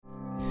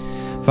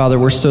Father,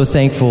 we're so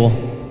thankful,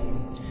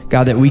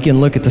 God, that we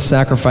can look at the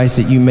sacrifice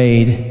that you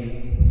made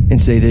and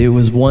say that it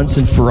was once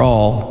and for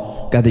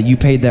all, God, that you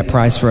paid that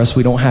price for us.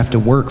 We don't have to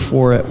work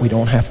for it. We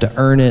don't have to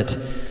earn it.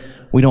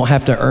 We don't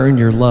have to earn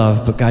your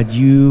love. But God,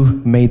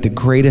 you made the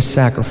greatest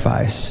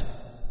sacrifice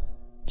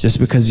just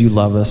because you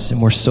love us.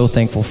 And we're so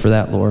thankful for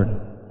that, Lord.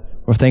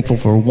 We're thankful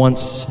for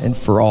once and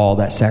for all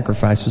that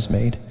sacrifice was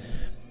made.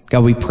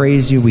 God, we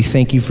praise you. We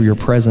thank you for your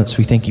presence.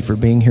 We thank you for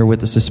being here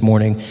with us this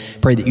morning.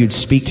 Pray that you'd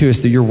speak to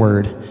us through your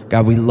word.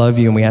 God, we love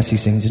you and we ask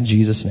these things in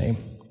Jesus' name.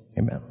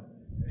 Amen.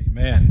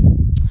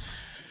 Amen.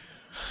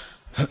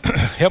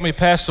 Help me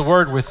pass the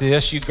word with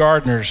this, you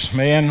gardeners.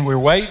 Man, we're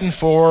waiting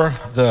for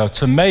the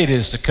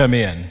tomatoes to come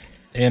in.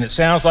 And it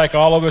sounds like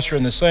all of us are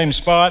in the same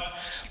spot.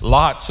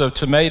 Lots of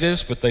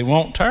tomatoes, but they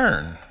won't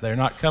turn. They're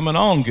not coming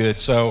on good.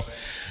 So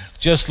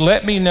just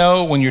let me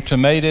know when your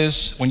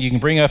tomatoes, when you can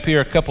bring up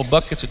here a couple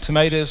buckets of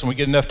tomatoes and we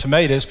get enough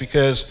tomatoes,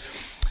 because,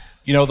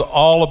 you know,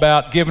 all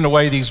about giving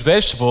away these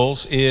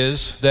vegetables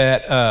is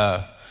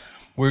that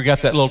we've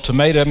got that little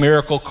tomato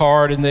miracle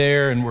card in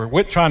there, and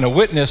we're trying to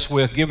witness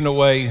with giving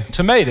away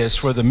tomatoes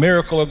for the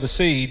miracle of the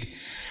seed.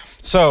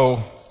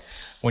 So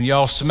when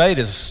y'all's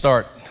tomatoes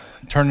start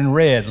turning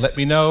red, let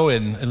me know,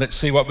 and let's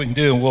see what we can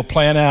do, and we'll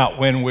plan out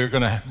when we're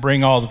going to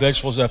bring all the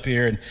vegetables up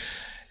here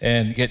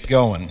and get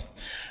going.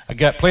 I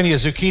got plenty of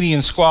zucchini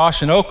and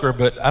squash and okra,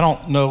 but I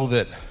don't know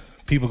that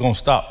people are going to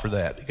stop for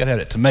that. You got to have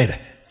that tomato.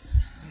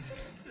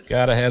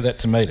 Got to have that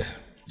tomato.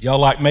 Y'all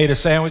like tomato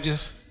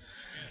sandwiches?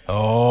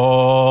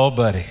 Oh,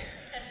 buddy.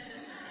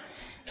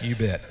 You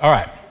bet. All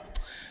right.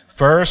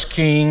 1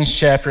 Kings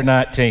chapter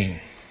 19.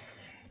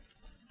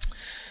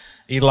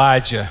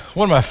 Elijah,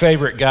 one of my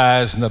favorite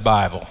guys in the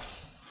Bible.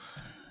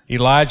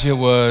 Elijah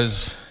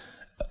was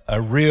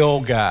a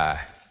real guy.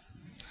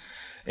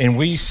 And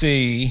we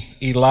see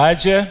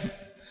Elijah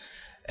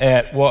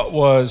at what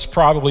was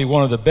probably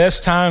one of the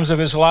best times of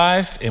his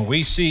life, and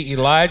we see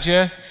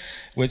Elijah,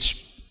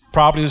 which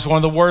probably was one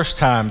of the worst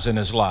times in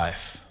his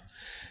life.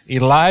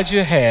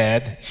 Elijah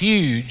had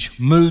huge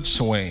mood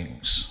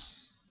swings.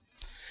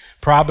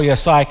 Probably a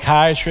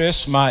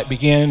psychiatrist might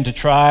begin to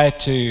try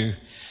to,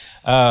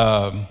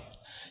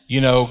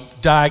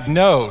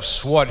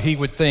 diagnose what he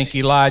would think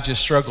Elijah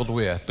struggled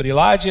with. But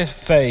Elijah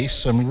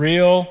faced some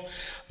real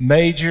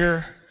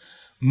major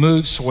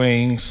mood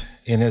swings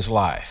in his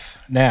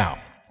life. Now,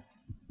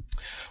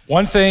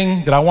 one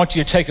thing that I want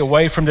you to take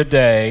away from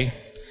today,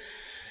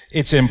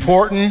 it's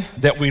important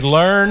that we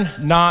learn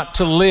not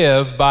to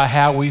live by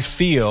how we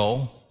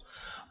feel,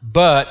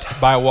 but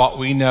by what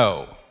we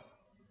know.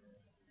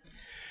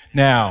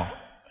 Now,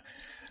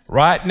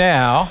 right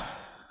now,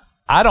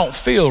 I don't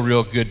feel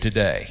real good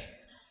today.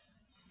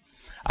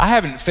 I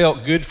haven't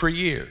felt good for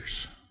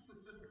years.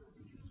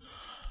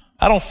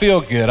 I don't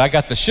feel good. I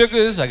got the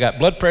sugars, I got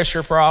blood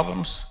pressure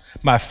problems,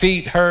 my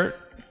feet hurt,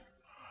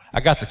 I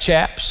got the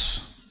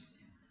chaps.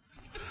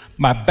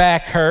 My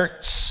back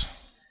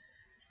hurts.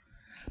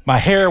 My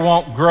hair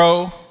won't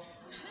grow.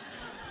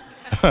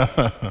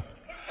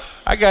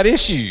 I got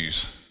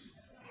issues.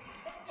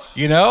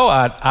 You know,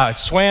 I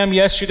swam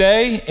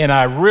yesterday and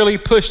I really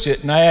pushed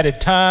it, and I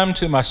added time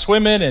to my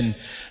swimming and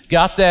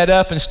got that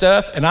up and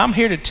stuff. And I'm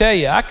here to tell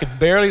you, I could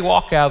barely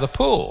walk out of the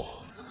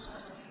pool.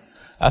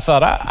 I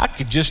thought I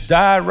could just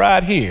die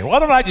right here. Why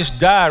don't I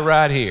just die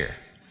right here?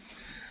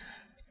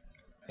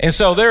 And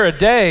so there are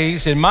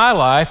days in my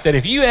life that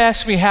if you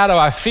ask me how do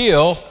I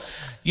feel,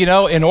 you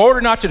know, in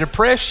order not to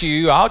depress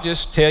you, I'll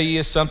just tell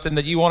you something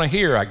that you want to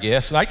hear, I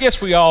guess. And I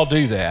guess we all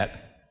do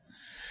that.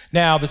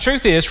 Now, the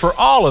truth is, for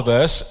all of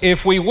us,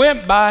 if we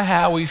went by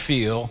how we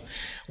feel,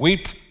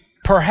 we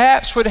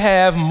perhaps would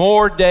have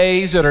more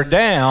days that are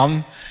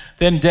down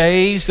than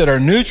days that are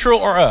neutral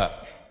or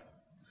up.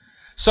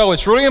 So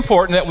it's really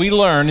important that we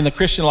learn in the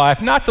Christian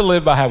life not to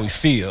live by how we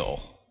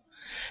feel.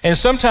 And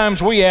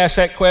sometimes we ask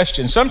that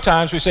question.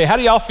 Sometimes we say, how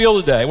do y'all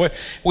feel today?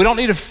 We don't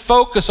need to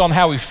focus on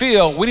how we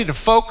feel. We need to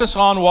focus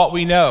on what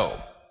we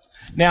know.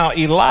 Now,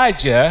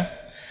 Elijah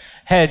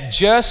had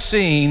just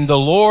seen the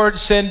Lord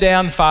send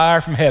down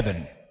fire from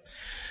heaven.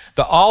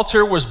 The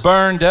altar was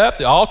burned up.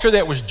 The altar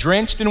that was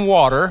drenched in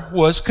water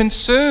was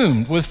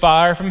consumed with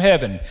fire from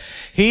heaven.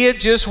 He had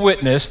just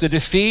witnessed the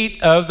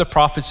defeat of the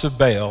prophets of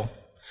Baal,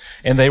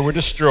 and they were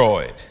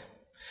destroyed.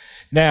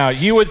 Now,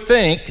 you would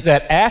think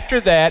that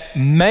after that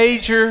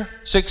major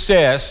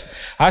success,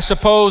 I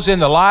suppose in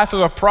the life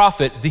of a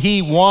prophet,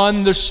 he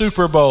won the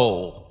Super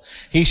Bowl.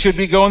 He should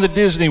be going to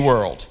Disney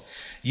World.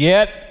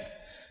 Yet,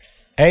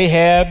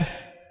 Ahab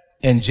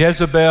and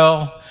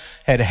Jezebel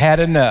had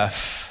had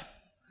enough,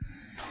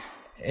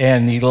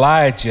 and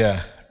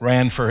Elijah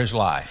ran for his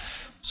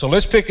life. So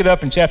let's pick it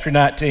up in chapter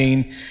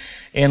 19,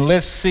 and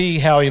let's see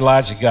how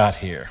Elijah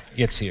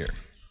gets here.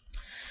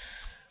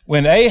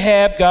 When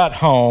Ahab got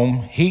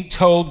home, he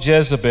told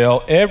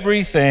Jezebel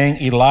everything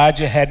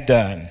Elijah had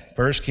done,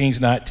 1 Kings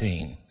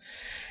 19,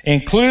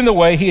 including the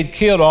way he had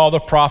killed all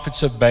the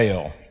prophets of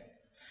Baal.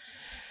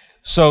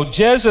 So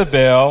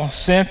Jezebel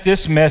sent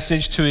this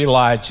message to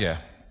Elijah.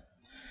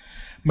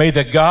 May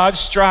the gods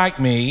strike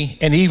me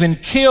and even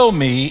kill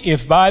me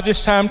if by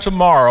this time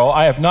tomorrow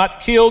I have not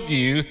killed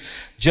you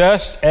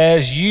just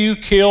as you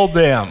killed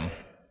them."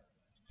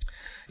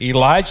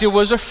 Elijah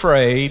was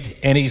afraid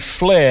and he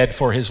fled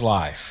for his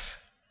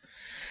life.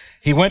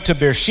 He went to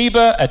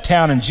Beersheba, a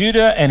town in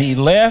Judah, and he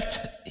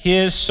left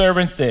his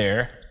servant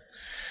there.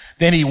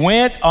 Then he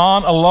went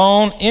on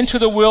alone into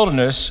the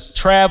wilderness,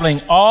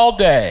 traveling all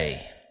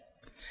day.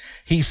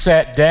 He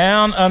sat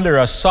down under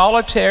a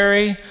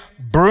solitary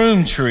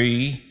broom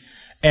tree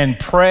and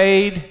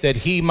prayed that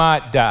he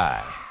might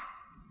die.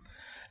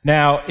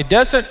 Now, it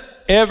doesn't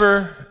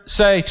ever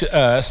say to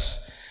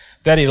us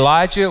that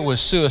Elijah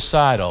was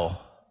suicidal,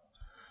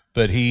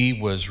 but he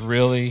was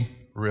really,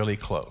 really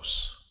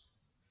close.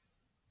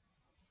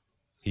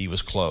 He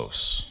was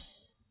close.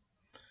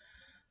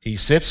 He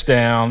sits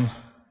down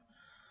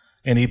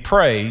and he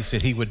prays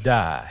that he would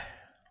die.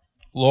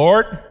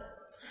 "Lord,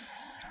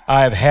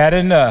 I have had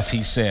enough,"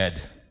 he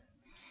said.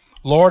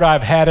 "Lord,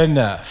 I've had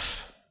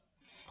enough.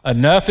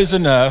 Enough is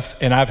enough,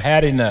 and I've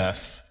had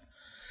enough."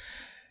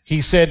 He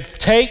said,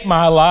 "Take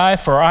my life,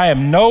 for I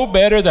am no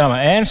better than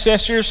my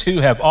ancestors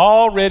who have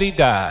already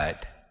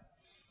died."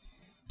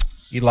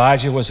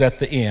 Elijah was at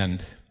the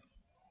end.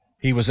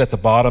 He was at the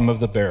bottom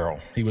of the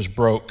barrel. He was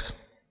broke.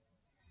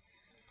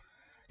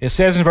 It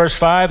says in verse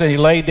 5 that he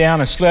lay down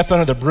and slept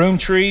under the broom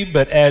tree,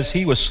 but as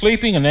he was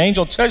sleeping, an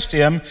angel touched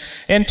him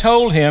and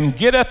told him,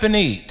 "Get up and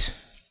eat."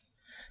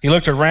 He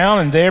looked around,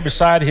 and there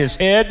beside his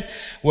head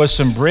was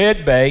some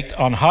bread baked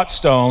on hot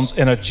stones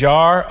and a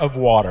jar of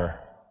water.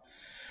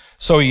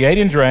 So he ate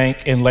and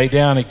drank and lay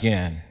down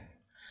again.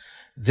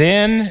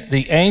 Then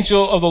the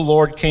angel of the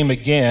Lord came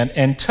again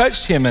and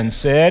touched him and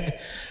said,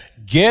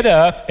 "Get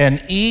up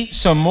and eat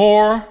some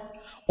more,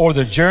 or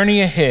the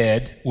journey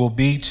ahead will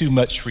be too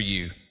much for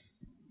you."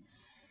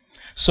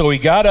 So he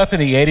got up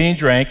and he ate and he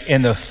drank,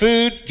 and the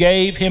food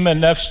gave him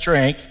enough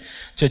strength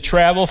to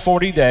travel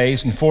 40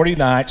 days and 40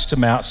 nights to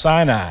Mount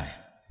Sinai,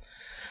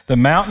 the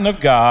mountain of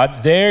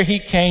God. There he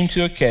came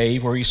to a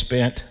cave where he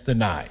spent the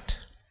night.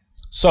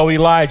 So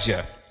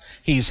Elijah,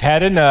 he's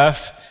had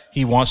enough.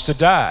 He wants to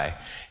die.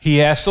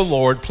 He asked the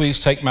Lord, "Please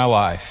take my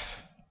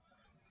life.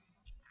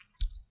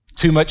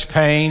 Too much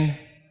pain,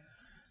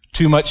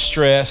 too much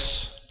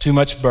stress, too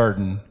much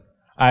burden.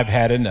 I've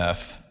had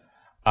enough.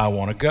 I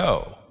want to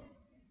go."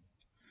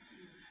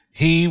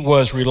 He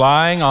was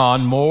relying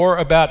on more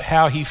about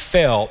how he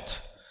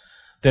felt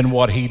than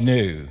what he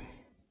knew.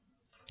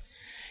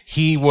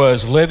 He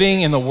was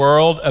living in the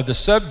world of the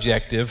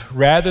subjective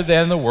rather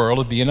than the world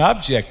of being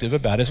objective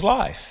about his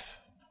life.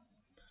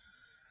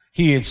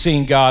 He had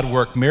seen God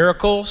work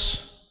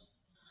miracles.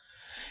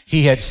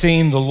 He had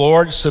seen the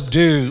Lord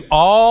subdue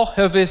all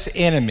of his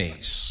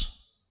enemies.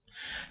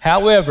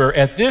 However,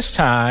 at this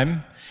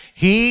time,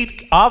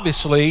 he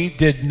obviously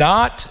did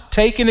not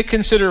take into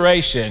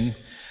consideration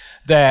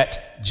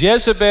that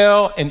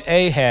Jezebel and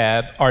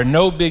Ahab are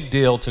no big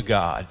deal to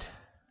God.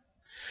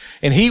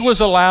 And he was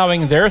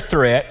allowing their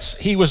threats,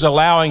 he was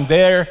allowing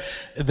their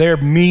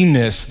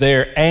meanness,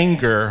 their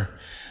anger,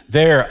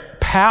 their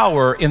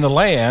power in the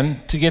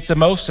land to get the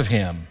most of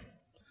him.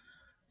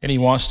 And he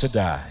wants to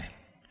die.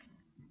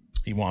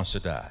 He wants to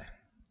die.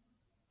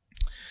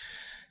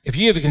 If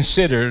you have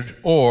considered,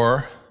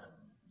 or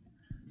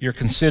you're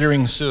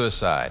considering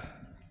suicide,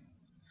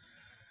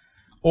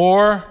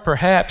 or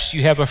perhaps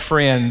you have a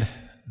friend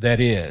that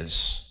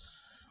is,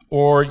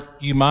 or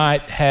you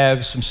might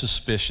have some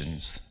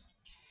suspicions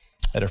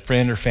that a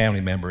friend or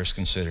family member is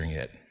considering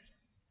it,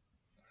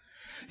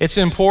 it's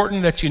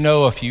important that you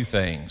know a few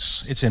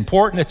things. It's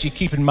important that you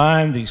keep in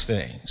mind these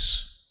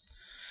things.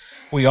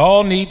 We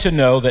all need to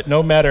know that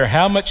no matter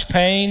how much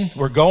pain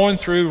we're going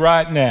through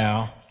right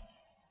now,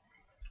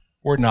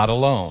 we're not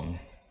alone.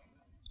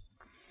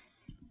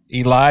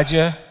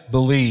 Elijah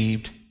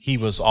believed he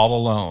was all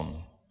alone.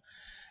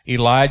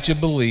 Elijah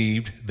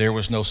believed there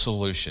was no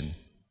solution.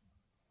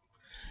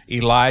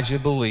 Elijah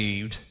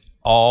believed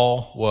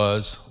all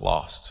was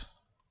lost.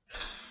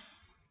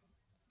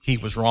 He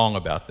was wrong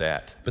about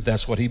that, but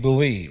that's what he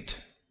believed.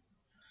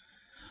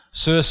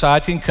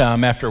 Suicide can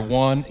come after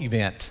one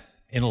event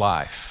in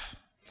life.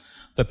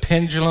 The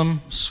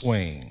pendulum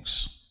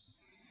swings.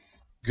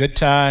 Good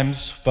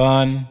times,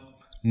 fun,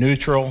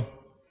 neutral,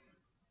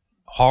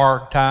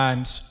 hard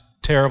times,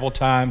 terrible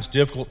times,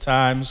 difficult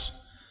times,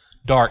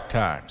 dark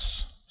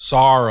times.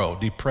 Sorrow,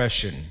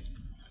 depression,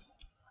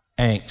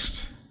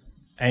 angst,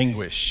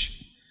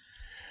 anguish.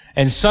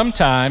 And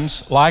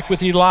sometimes, like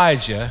with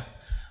Elijah,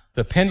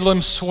 the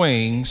pendulum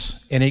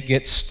swings and it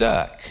gets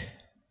stuck.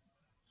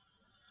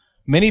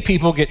 Many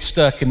people get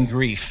stuck in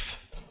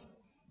grief.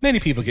 Many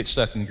people get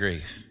stuck in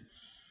grief.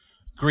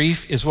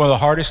 Grief is one of the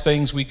hardest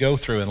things we go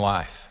through in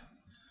life.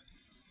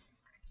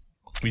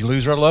 We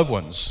lose our loved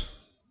ones.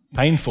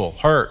 Painful,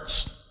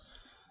 hurts.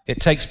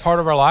 It takes part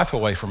of our life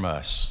away from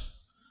us.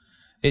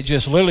 It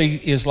just literally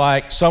is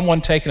like someone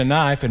taking a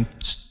knife and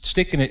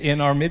sticking it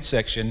in our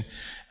midsection.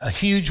 A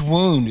huge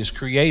wound is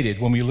created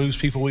when we lose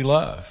people we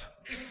love.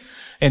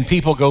 And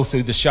people go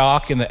through the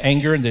shock and the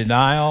anger and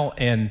denial,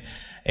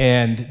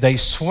 and they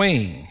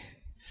swing.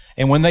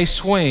 And when they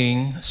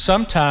swing,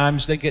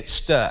 sometimes they get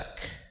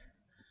stuck.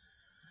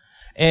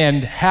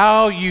 And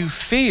how you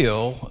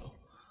feel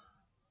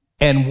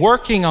and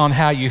working on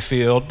how you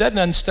feel doesn't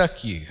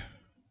unstuck you.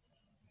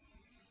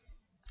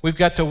 We've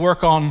got to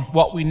work on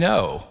what we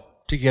know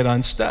to get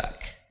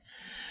unstuck.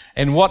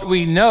 And what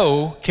we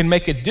know can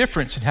make a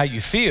difference in how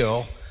you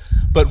feel,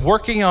 but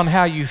working on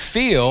how you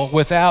feel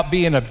without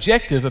being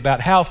objective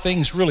about how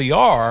things really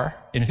are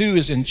and who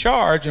is in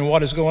charge and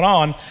what is going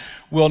on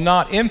will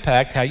not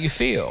impact how you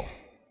feel.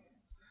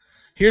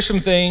 Here's some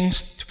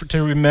things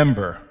to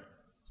remember.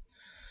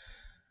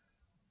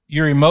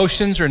 Your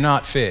emotions are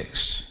not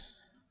fixed.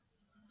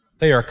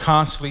 They are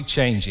constantly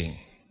changing.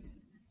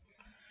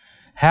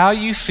 How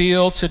you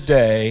feel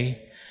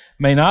today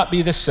may not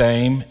be the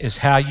same as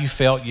how you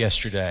felt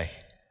yesterday,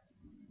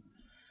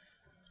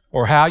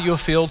 or how you'll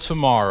feel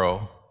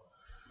tomorrow,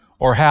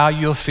 or how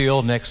you'll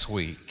feel next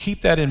week.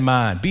 Keep that in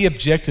mind. Be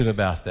objective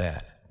about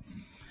that.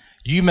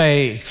 You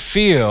may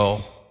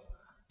feel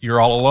you're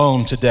all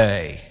alone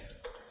today.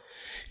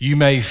 You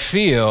may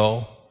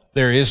feel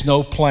there is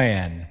no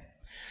plan.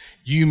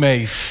 You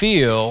may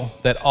feel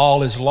that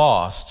all is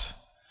lost,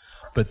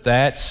 but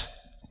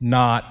that's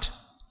not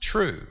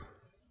true.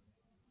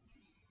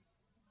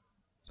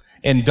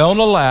 And don't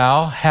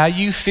allow how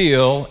you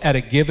feel at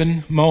a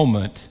given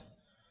moment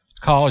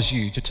cause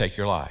you to take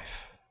your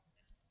life.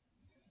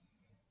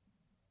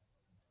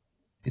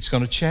 It's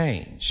going to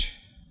change.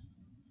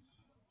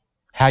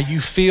 How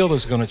you feel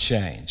is going to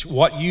change.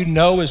 What you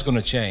know is going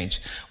to change.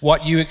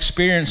 What you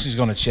experience is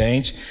going to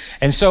change.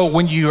 And so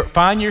when you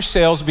find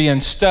yourselves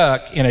being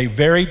stuck in a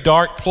very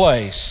dark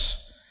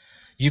place,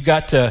 you've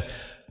got to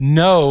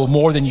know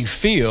more than you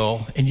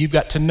feel, and you've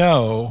got to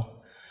know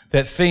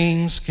that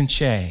things can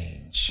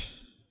change.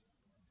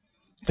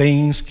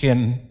 Things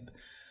can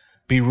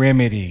be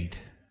remedied.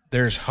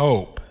 There's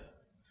hope.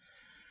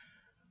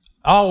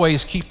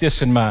 Always keep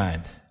this in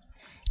mind.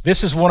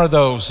 This is one of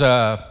those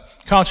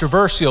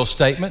controversial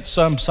statements.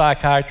 Some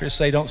psychiatrists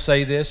say don't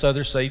say this,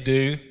 others say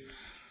do.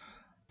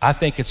 I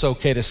think it's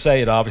okay to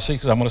say it, obviously,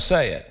 because I'm going to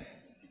say it.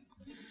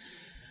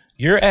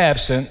 Your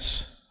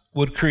absence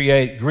would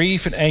create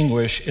grief and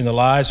anguish in the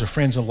lives of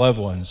friends and loved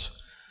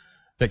ones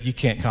that you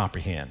can't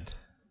comprehend.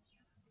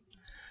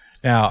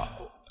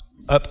 Now,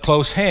 up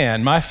close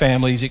hand, my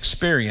family's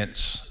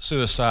experienced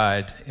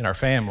suicide in our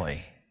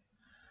family.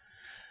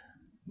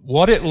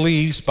 What it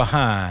leaves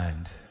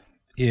behind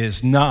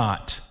is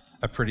not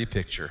a pretty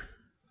picture.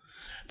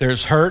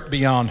 There's hurt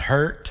beyond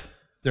hurt.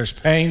 There's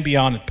pain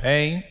beyond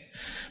pain.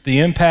 The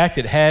impact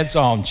it has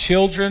on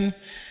children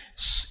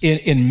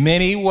in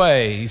many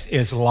ways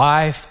is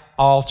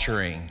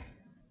life-altering.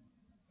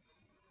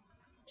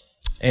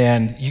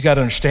 And you got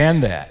to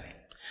understand that.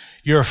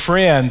 Your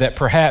friend that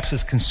perhaps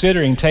is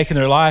considering taking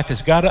their life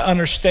has got to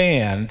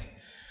understand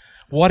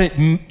what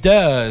it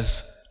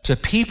does to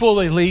people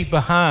they leave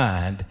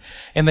behind,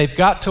 and they've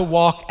got to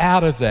walk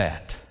out of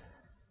that.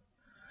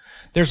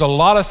 There's a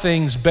lot of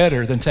things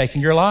better than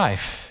taking your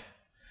life.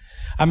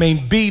 I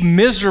mean, be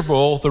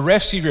miserable the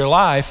rest of your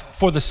life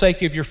for the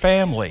sake of your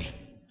family.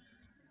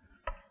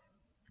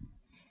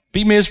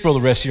 Be miserable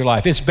the rest of your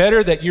life. It's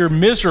better that you're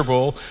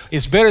miserable.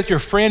 It's better that your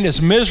friend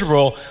is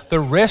miserable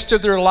the rest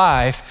of their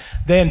life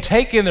than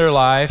taking their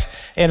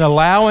life and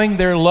allowing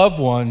their loved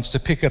ones to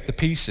pick up the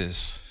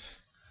pieces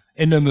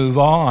and to move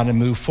on and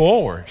move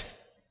forward.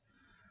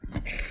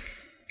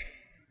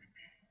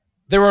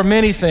 There are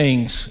many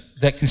things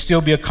that can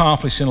still be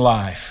accomplished in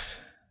life.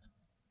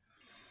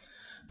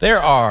 There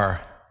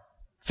are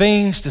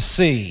things to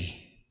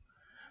see.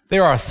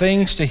 There are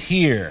things to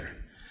hear.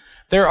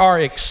 There are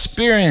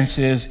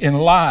experiences in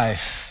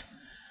life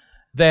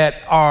that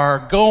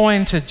are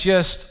going to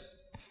just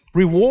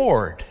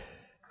reward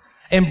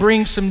and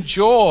bring some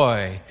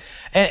joy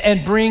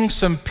and bring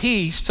some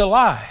peace to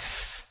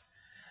life.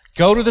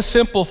 Go to the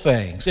simple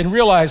things and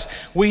realize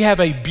we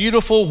have a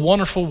beautiful,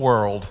 wonderful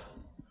world.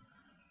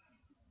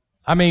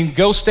 I mean,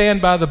 go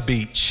stand by the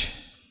beach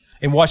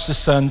and watch the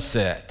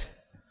sunset.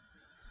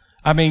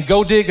 I mean,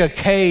 go dig a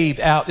cave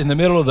out in the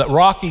middle of the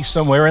Rockies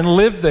somewhere and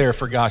live there,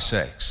 for gosh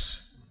sakes.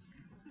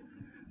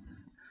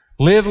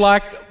 Live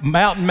like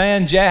Mountain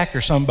Man Jack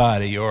or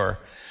somebody, or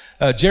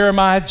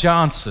Jeremiah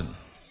Johnson.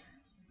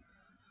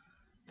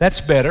 That's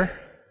better.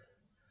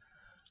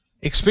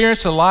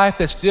 Experience a life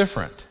that's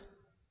different.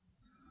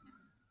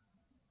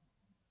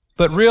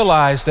 But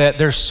realize that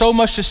there's so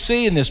much to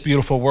see in this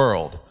beautiful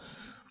world.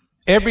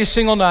 Every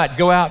single night,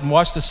 go out and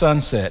watch the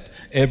sunset.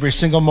 Every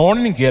single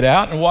morning, get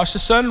out and watch the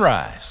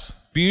sunrise.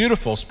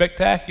 Beautiful,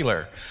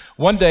 spectacular.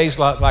 One day's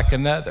like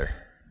another.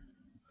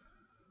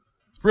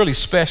 Really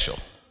special.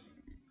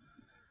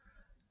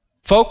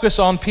 Focus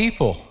on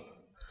people.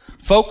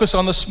 Focus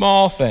on the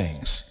small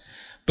things.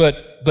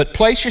 But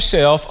place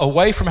yourself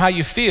away from how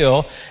you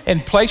feel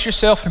and place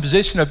yourself in a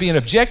position of being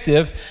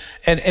objective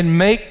and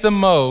make the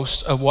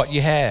most of what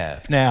you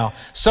have. Now,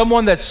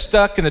 someone that's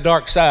stuck in the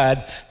dark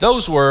side,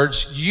 those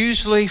words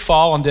usually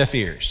fall on deaf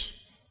ears.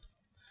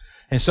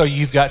 And so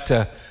you've got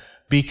to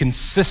be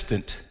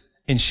consistent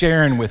in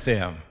sharing with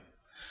them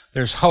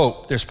There's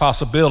hope. There's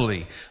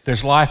possibility.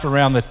 There's life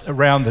around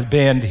the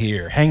bend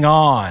here. Hang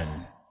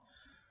on.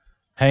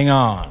 Hang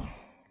on.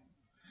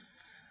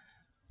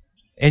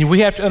 And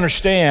we have to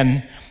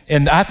understand,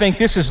 and I think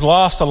this is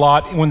lost a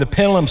lot when the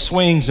pendulum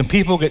swings and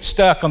people get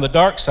stuck on the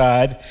dark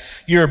side.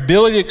 Your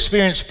ability to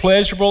experience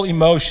pleasurable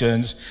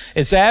emotions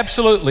is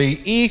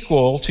absolutely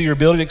equal to your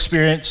ability to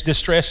experience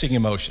distressing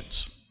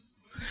emotions.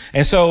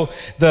 And so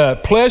the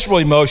pleasurable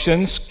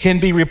emotions can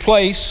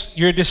replace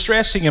your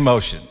distressing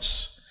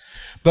emotions.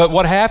 But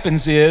what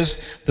happens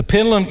is the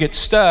pendulum gets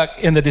stuck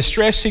and the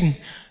distressing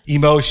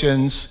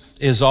emotions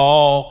is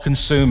all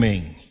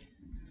consuming.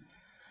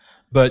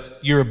 But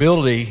your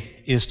ability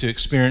is to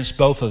experience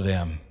both of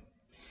them.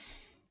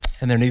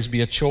 And there needs to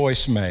be a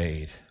choice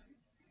made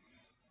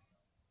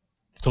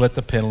to let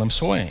the pendulum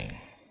swing.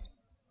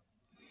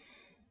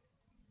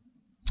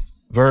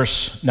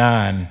 Verse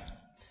 9.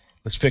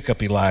 Let's pick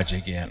up Elijah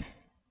again.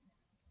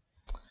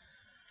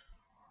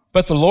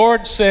 But the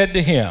Lord said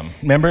to him,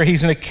 remember,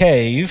 he's in a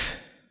cave,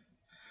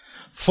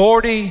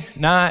 40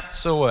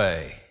 nights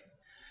away.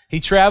 He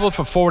traveled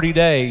for 40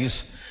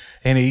 days,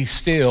 and he's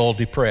still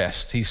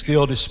depressed. He's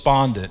still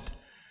despondent.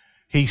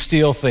 He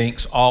still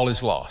thinks all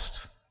is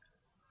lost.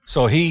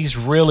 So he's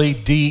really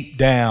deep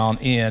down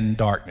in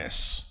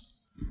darkness,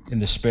 in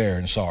despair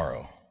and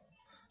sorrow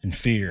and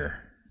fear.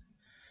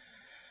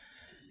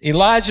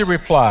 Elijah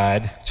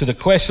replied to the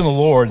question of the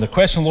Lord, and the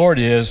question of the Lord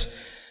is,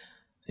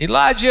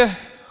 Elijah,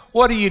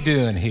 what are you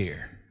doing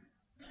here?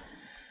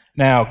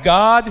 Now,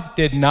 God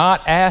did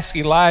not ask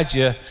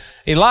Elijah,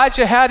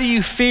 Elijah, how do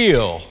you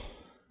feel?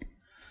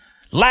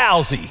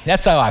 Lousy,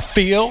 that's how I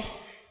feel.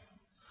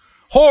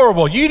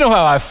 Horrible, you know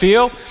how I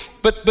feel.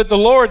 But the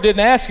Lord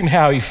didn't ask him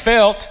how he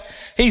felt.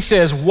 He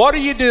says, what are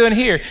you doing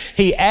here?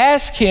 He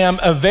asked him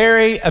a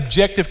very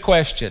objective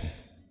question.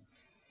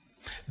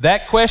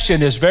 That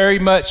question is very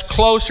much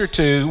closer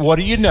to what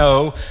do you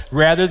know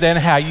rather than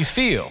how you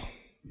feel.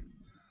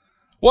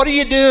 What are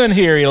you doing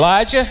here,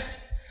 Elijah?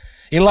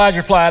 Elijah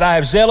replied, I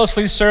have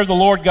zealously served the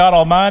Lord God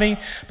Almighty,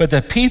 but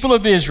the people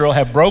of Israel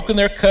have broken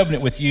their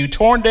covenant with you,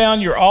 torn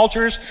down your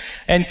altars,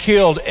 and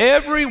killed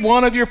every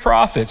one of your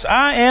prophets.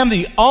 I am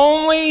the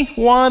only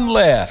one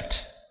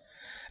left.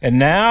 And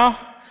now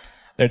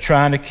they're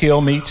trying to kill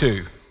me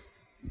too.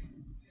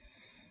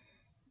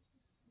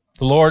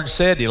 The Lord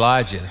said to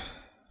Elijah,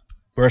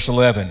 verse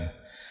 11,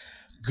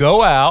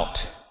 go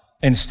out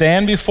and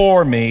stand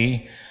before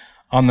me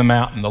on the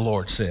mountain, the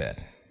Lord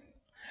said.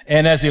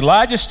 And as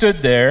Elijah stood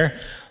there,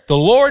 the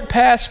Lord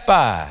passed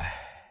by,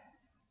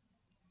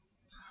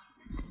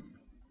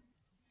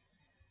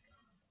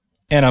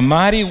 and a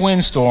mighty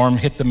windstorm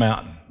hit the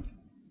mountain.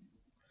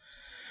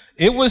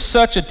 It was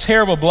such a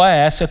terrible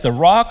blast that the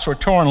rocks were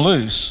torn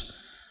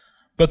loose,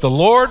 but the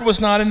Lord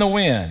was not in the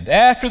wind.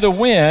 After the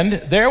wind,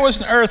 there was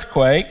an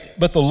earthquake,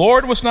 but the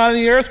Lord was not in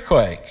the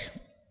earthquake.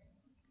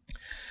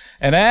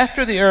 And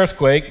after the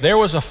earthquake, there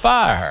was a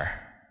fire,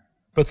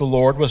 but the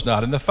Lord was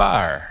not in the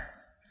fire.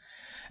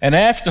 And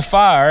after the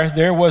fire,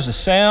 there was a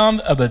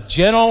sound of a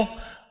gentle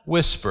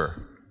whisper.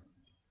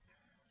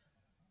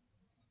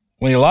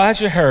 When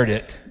Elijah heard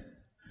it,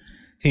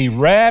 he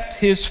wrapped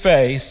his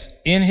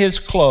face in his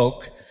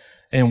cloak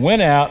and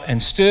went out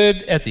and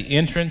stood at the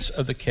entrance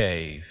of the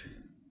cave.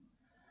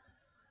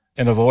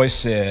 And a voice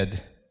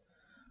said,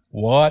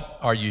 what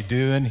are you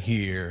doing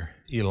here,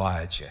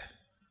 Elijah?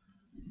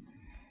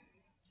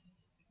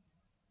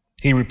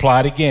 He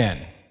replied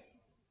again,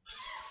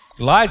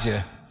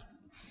 Elijah,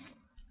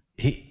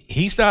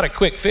 he's not a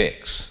quick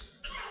fix.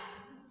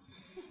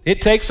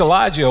 It takes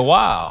Elijah a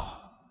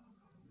while.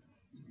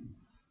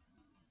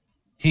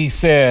 He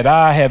said,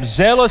 I have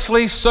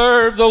zealously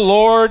served the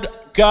Lord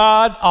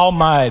God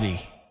Almighty.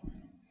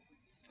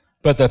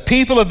 But the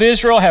people of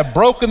Israel have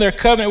broken their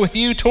covenant with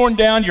you, torn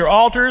down your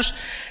altars,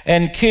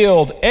 and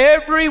killed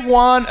every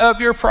one of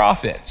your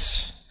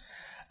prophets.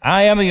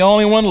 I am the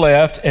only one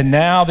left, and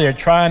now they're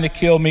trying to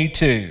kill me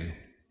too.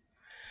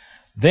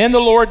 Then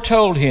the Lord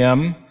told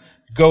him,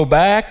 go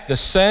back the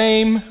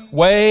same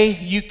way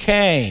you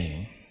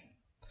came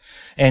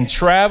and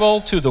travel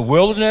to the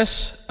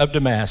wilderness of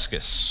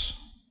Damascus.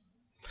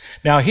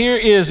 Now here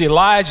is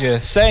Elijah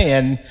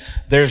saying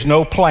there's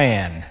no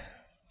plan.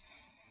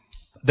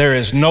 There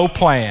is no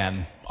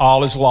plan.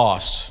 All is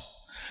lost.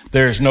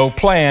 There is no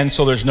plan,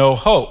 so there's no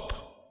hope.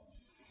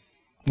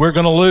 We're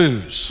going to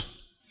lose.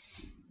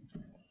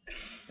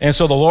 And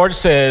so the Lord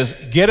says,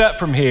 get up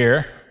from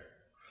here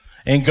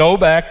and go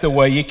back the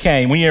way you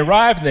came. When you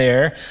arrive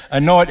there,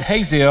 anoint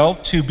Hazael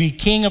to be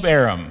king of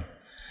Aram.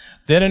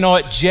 Then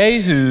anoint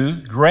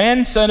Jehu,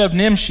 grandson of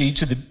Nimshi,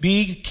 to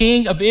be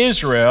king of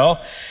Israel,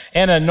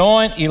 and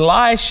anoint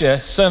Elisha,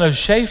 son of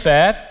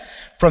Shaphat,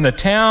 from the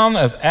town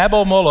of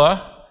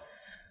Abel-Meholah,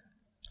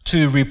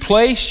 to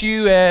replace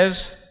you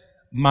as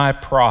my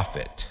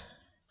prophet.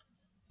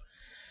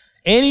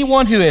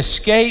 Anyone who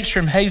escapes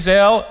from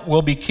Hazael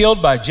will be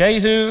killed by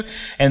Jehu,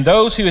 and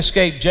those who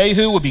escape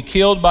Jehu will be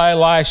killed by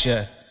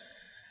Elisha.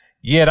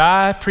 Yet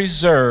I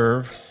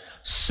preserve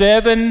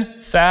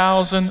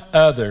 7,000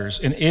 others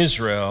in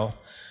Israel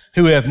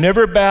who have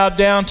never bowed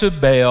down to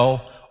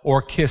Baal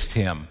or kissed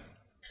him.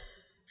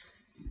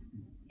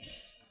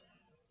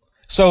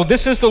 So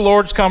this is the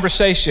Lord's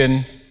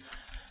conversation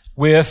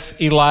with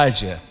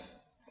Elijah.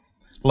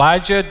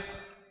 Elijah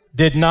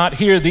did not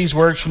hear these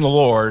words from the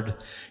Lord.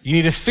 You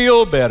need to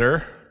feel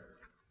better.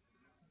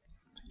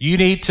 You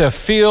need to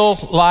feel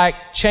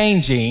like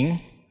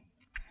changing.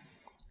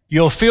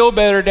 You'll feel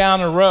better down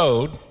the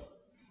road.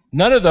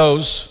 None of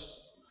those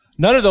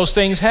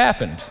things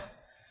happened.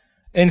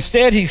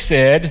 Instead, he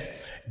said,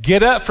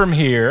 get up from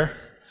here,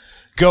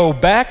 go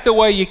back the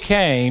way you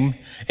came,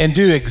 and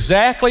do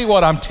exactly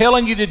what I'm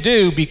telling you to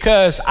do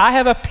because I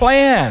have a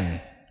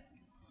plan.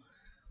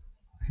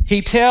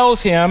 He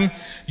tells him,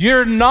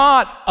 you're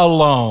not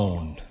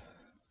alone.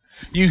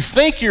 You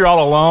think you're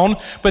all alone,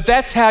 but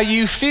that's how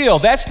you feel.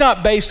 That's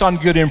not based on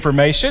good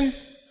information.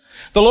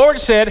 The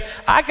Lord said,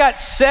 I got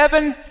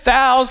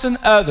 7,000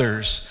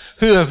 others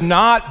who have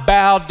not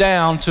bowed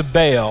down to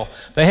Baal.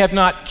 They have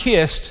not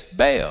kissed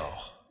Baal.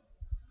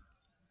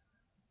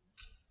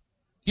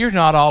 You're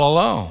not all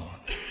alone.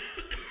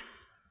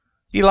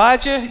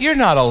 Elijah, you're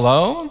not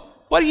alone.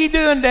 What are you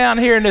doing down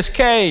here in this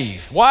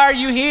cave? Why are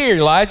you here,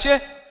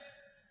 Elijah?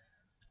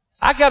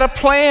 I got a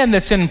plan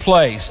that's in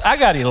place. I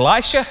got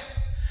Elisha.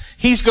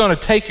 He's going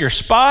to take your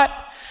spot.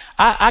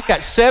 I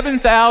got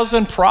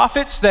 7,000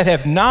 prophets that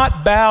have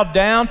not bowed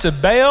down to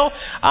Baal.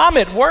 I'm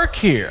at work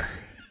here.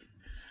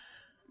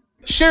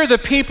 Sure, the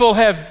people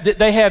have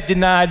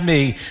denied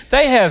me.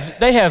 They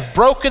have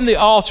broken the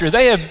altar.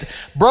 They have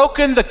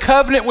broken the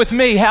covenant with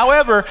me.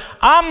 However,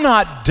 I'm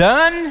not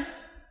done.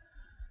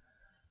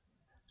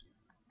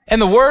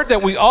 And the word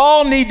that we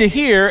all need to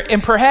hear,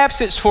 and perhaps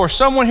it's for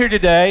someone here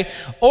today,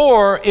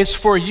 or it's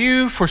for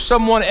you, for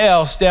someone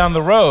else down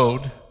the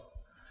road,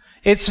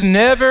 it's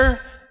never,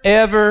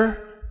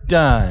 ever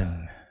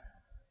done.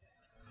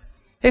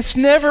 It's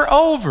never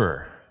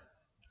over.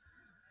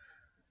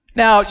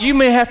 Now, you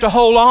may have to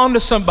hold on to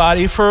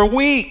somebody for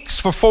weeks,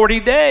 for 40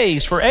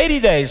 days, for 80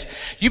 days.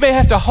 You may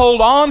have to hold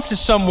on to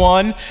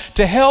someone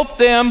to help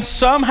them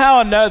somehow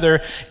or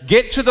another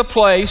get to the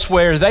place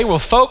where they will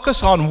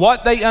focus on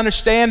what they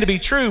understand to be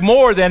true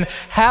more than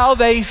how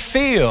they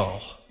feel.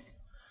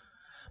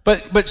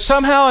 But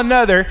somehow or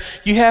another,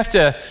 you have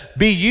to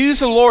be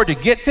used of the Lord to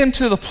get them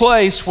to the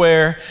place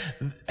where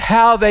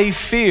how they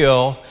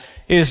feel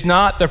is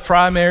not the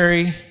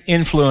primary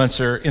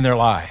influencer in their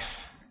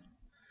life,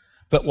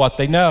 but what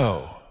they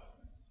know.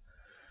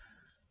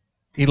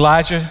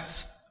 Elijah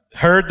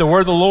heard the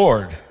word of the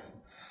Lord.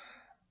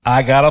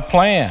 I got a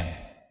plan.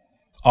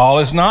 All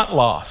is not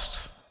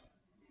lost.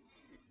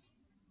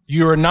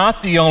 You are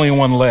not the only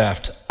one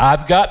left.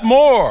 I've got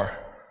more.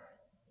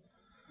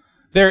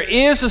 There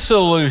is a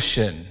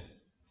solution.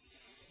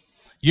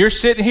 You're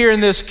sitting here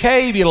in this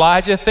cave,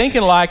 Elijah,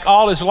 thinking like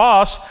all is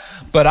lost,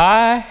 but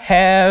I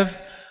have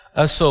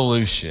a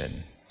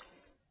solution.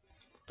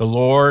 The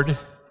Lord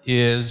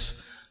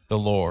is the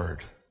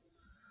Lord.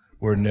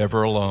 We're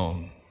never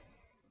alone.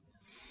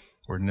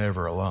 We're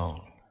never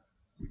alone.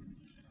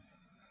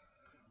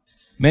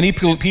 Many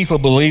people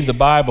believe the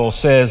Bible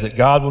says that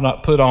God will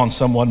not put on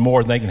someone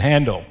more than they can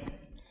handle.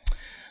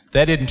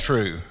 That isn't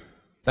true.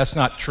 That's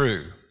not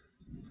true.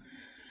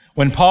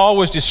 When Paul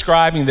was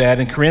describing that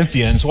in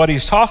Corinthians, what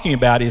he's talking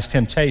about is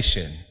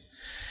temptation.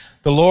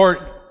 The Lord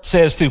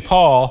says to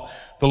Paul,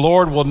 the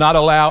Lord will not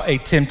allow a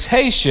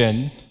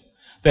temptation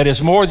that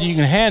is more than you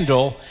can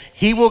handle.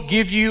 He will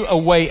give you a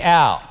way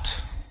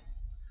out.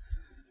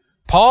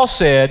 Paul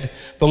said,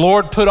 the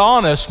Lord put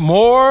on us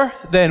more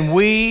than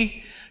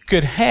we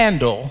could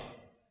handle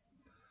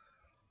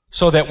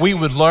so that we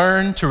would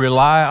learn to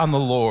rely on the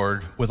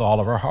Lord with all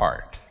of our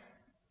heart.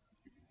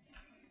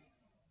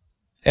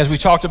 As we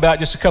talked about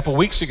just a couple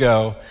weeks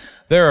ago,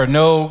 there are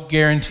no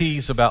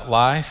guarantees about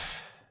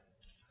life.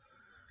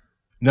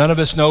 None of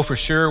us know for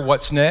sure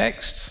what's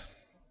next.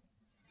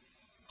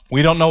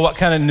 We don't know what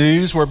kind of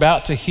news we're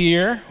about to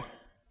hear.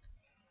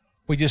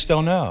 We just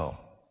don't know.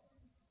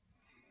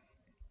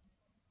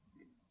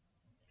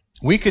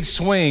 We could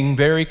swing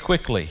very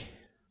quickly.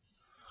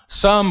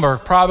 Some are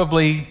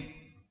probably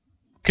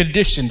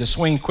conditioned to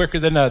swing quicker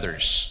than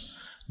others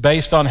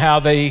based on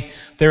how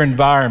their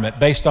environment,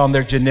 based on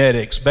their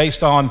genetics,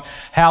 based on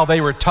how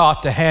they were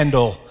taught to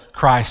handle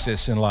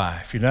crisis in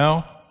life, you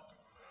know?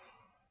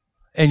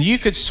 And you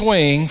could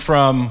swing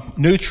from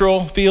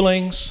neutral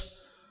feelings,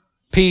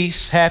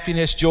 peace,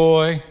 happiness,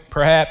 joy.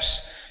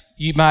 Perhaps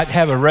you might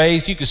have a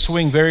raise. You could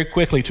swing very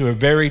quickly to a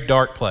very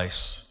dark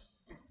place.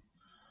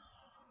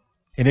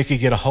 And it could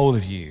get a hold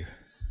of you.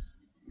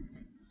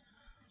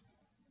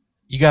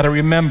 You got to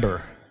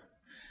remember,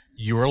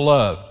 you are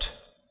loved.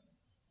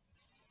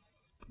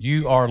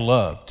 You are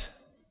loved.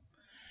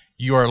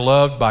 You are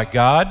loved by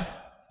God.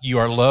 You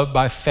are loved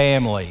by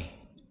family.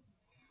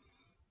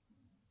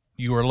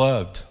 You are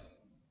loved.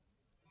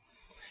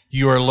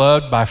 You are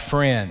loved by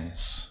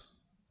friends.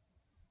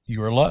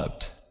 You are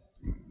loved.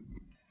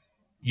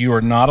 You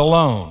are not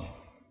alone.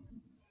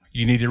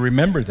 You need to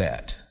remember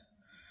that.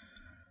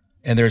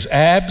 And there's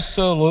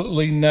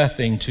absolutely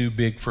nothing too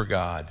big for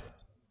God.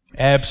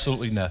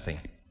 Absolutely nothing.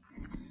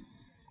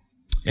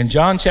 In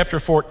John chapter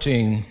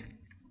 14,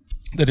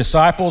 the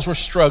disciples were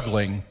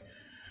struggling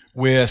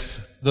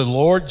with the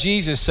Lord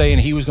Jesus saying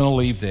he was going to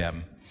leave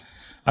them.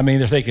 I mean,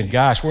 they're thinking,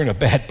 gosh, we're in a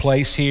bad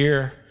place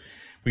here.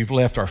 We've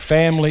left our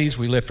families,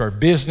 we left our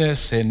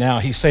business, and now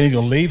he's saying he's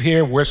going to leave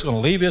here. Where's he going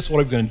to leave us?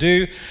 What are we going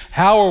to do?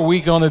 How are we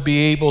going to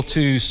be able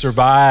to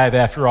survive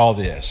after all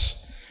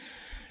this?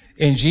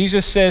 And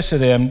Jesus says to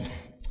them,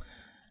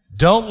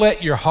 don't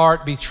let your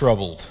heart be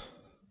troubled.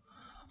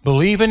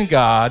 Believe in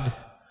God,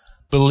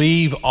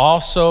 believe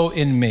also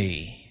in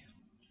me.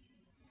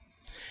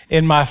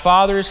 In my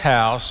Father's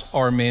house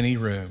are many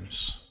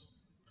rooms.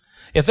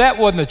 If that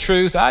wasn't the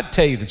truth, I'd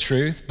tell you the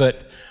truth,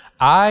 but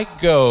I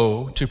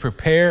go to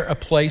prepare a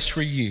place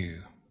for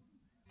you.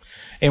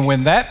 And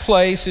when that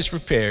place is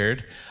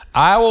prepared,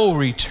 I will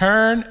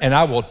return and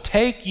I will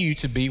take you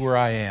to be where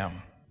I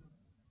am.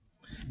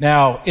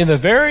 Now, in the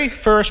very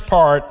first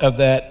part of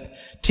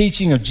that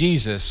teaching of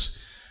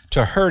Jesus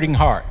to hurting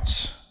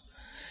hearts,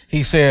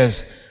 he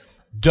says,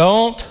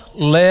 don't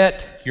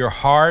let your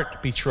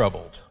heart be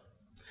troubled.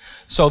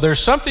 So there's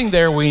something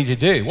there we need to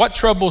do. What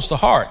troubles the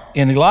heart?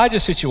 In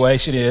Elijah's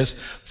situation is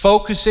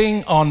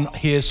focusing on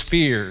his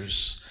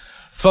fears,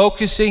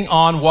 focusing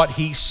on what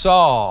he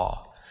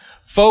saw,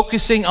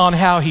 focusing on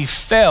how he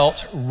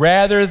felt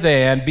rather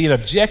than being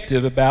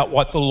objective about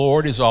what the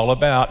Lord is all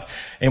about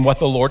and what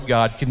the Lord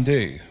God can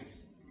do.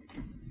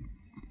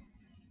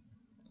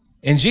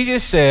 And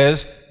Jesus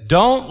says,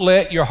 don't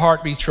let your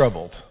heart be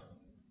troubled.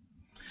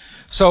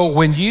 So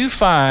when you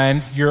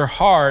find your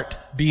heart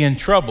being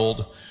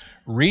troubled,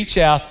 reach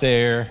out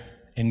there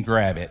and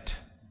grab it.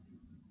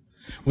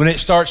 When it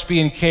starts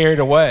being carried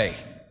away,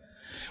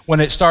 when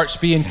it starts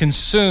being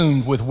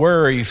consumed with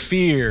worry,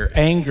 fear,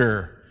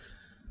 anger,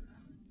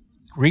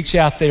 reach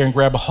out there and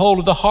grab a hold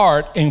of the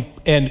heart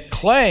and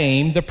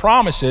claim the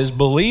promises.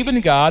 Believe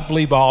in God,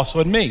 believe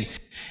also in me.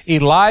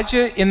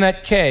 Elijah in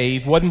that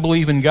cave wasn't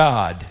believing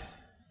God,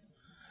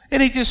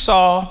 and he just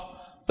saw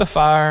the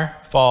fire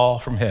fall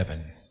from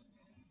heaven.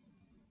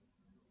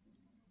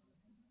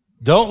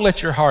 Don't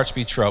let your hearts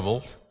be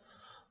troubled.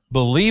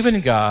 Believe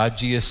in God,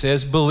 Jesus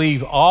says,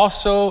 believe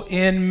also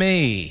in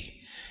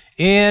me,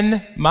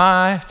 in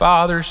my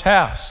Father's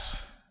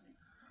house.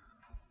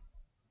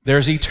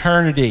 There's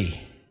eternity.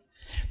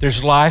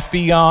 There's life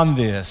beyond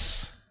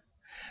this.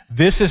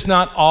 This is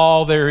not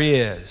all there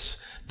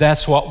is.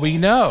 That's what we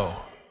know.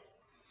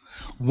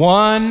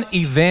 One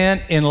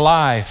event in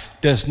life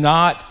does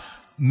not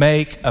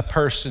make a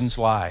person's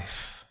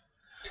life.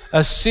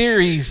 A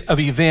series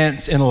of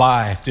events in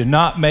life do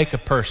not make a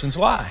person's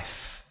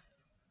life.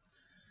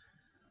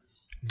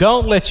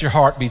 Don't let your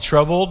heart be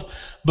troubled.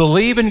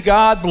 Believe in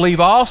God, believe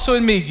also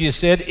in me, Jesus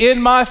said,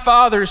 in my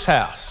Father's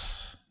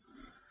house.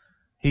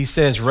 He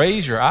says,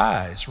 raise your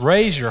eyes,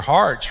 raise your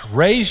hearts,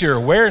 raise your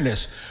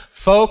awareness.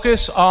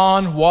 Focus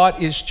on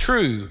what is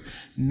true,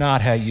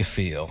 not how you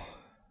feel.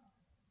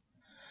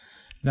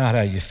 Not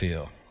how you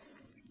feel.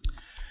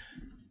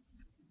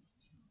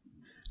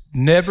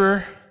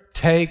 Never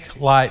take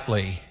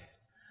lightly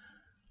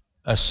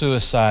a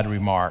suicide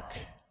remark.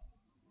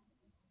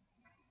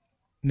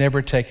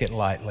 Never take it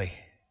lightly.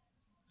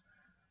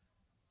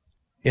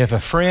 If a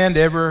friend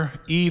ever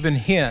even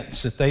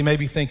hints that they may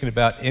be thinking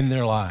about in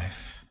their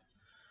life,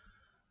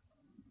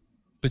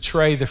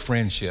 betray the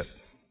friendship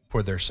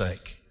for their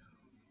sake.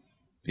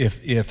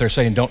 If they're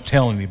saying don't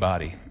tell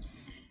anybody,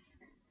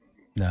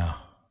 no,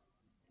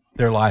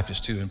 their life is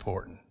too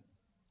important.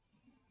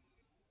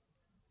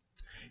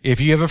 If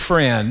you have a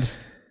friend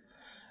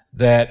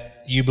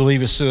that you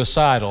believe is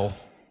suicidal,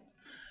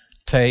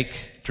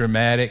 take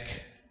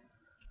dramatic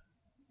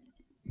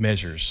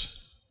measures.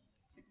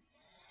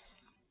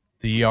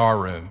 The ER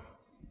room.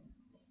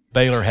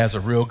 Baylor has a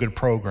real good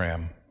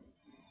program.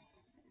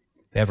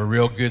 They have a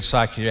real good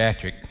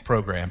psychiatric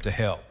program to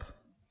help.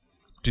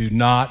 Do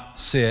not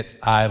sit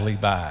idly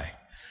by.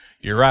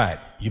 You're right.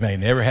 You may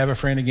never have a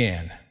friend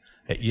again,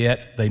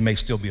 yet they may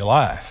still be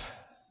alive.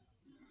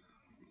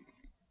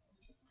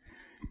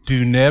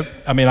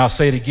 I'll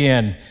say it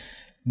again.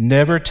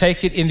 Never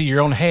take it into your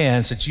own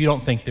hands that you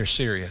don't think they're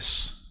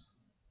serious.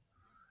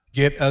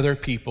 Get other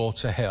people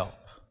to help.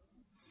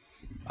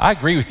 I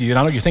agree with you, and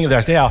I know you're thinking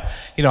that now.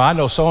 I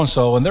know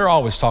so-and-so, and they're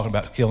always talking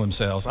about killing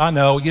themselves. I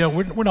know,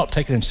 we're not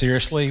taking them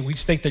seriously. We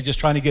just think they're just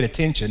trying to get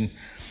attention.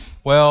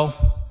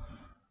 Well,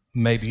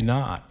 maybe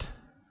not.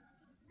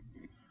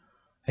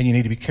 And you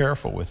need to be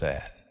careful with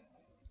that.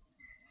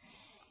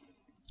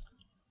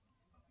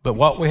 But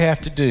what we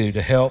have to do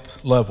to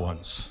help loved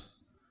ones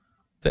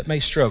that may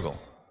struggle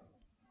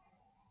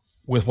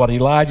with what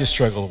Elijah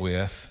struggled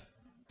with,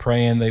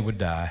 praying they would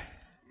die,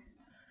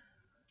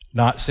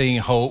 not seeing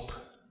hope,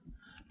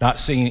 not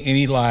seeing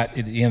any light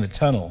at the end of the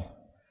tunnel,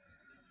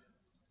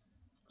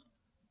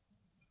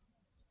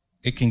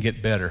 it can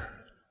get better.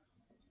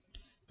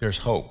 There's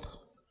hope.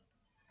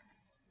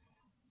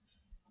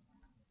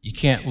 You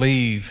can't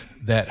leave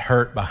that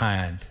hurt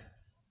behind.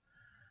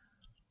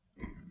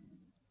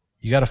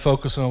 You got to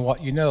focus on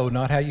what you know,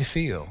 not how you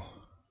feel.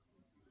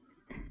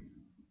 It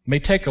may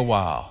take a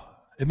while.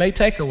 It may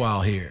take a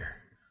while here.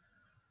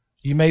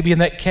 You may be in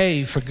that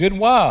cave for a good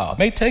while. It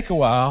may take a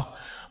while,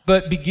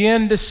 but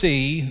begin to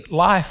see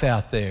life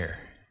out there.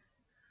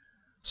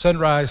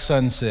 Sunrise,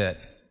 sunset,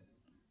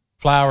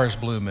 flowers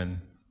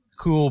blooming,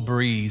 cool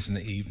breeze in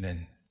the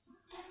evening.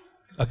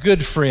 A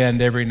good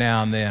friend every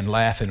now and then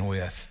laughing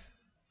with.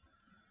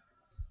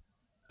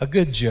 A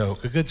good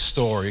joke, a good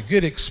story, a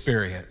good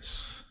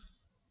experience.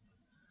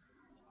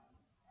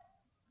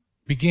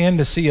 Begin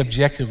to see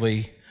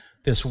objectively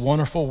this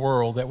wonderful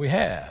world that we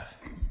have.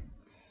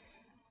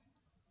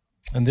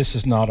 And this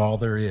is not all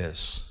there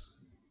is.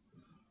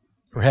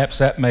 Perhaps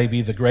that may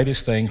be the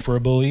greatest thing for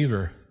a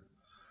believer.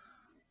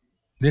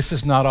 This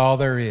is not all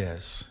there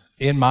is.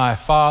 In my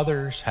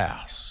Father's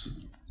house.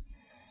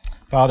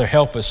 Father,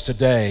 help us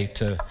today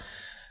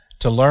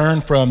to learn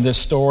from this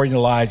story in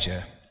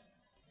Elijah.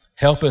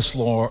 Help us,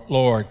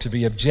 Lord, to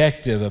be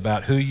objective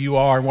about who you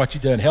are and what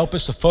you've done. Help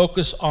us to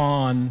focus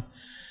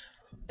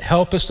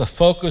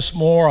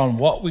more on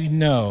what we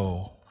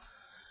know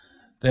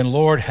than,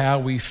 Lord, how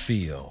we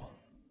feel.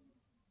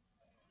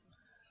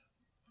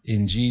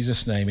 In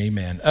Jesus' name,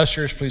 amen.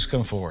 Ushers, please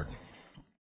come forward.